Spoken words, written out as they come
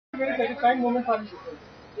very satisfying moment for you?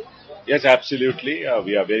 Yes, absolutely.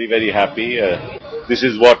 We are very, very happy. This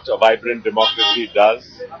is what a vibrant democracy does.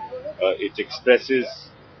 It expresses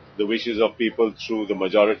the wishes of people through the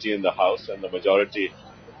majority in the House, and the majority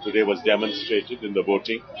today was demonstrated in the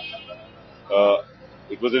voting. Uh,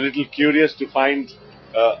 it was a little curious to find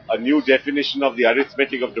a new definition of the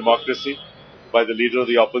arithmetic of democracy by the leader of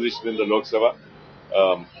the opposition in the Lok Sabha.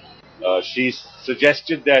 Um, she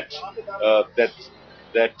suggested that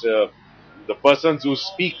the persons who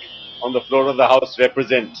speak on the floor of the House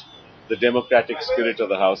represent the democratic spirit of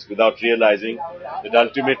the House, without realizing that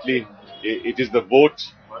ultimately it is the vote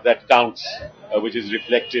that counts, which is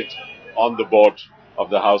reflected on the board of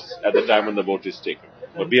the House at the time when the vote is taken.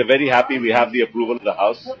 But we are very happy we have the approval of the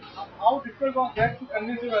House. How difficult was that to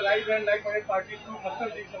convince your allies and like-minded parties to muster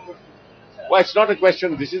these numbers? Well, it's not a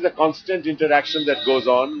question. This is a constant interaction that goes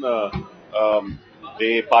on.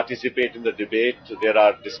 They participate in the debate. There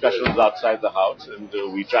are discussions outside the House, and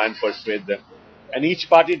we try and persuade them. And each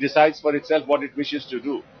party decides for itself what it wishes to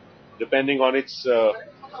do, depending on its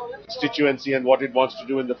constituency and what it wants to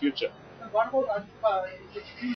do in the future. What about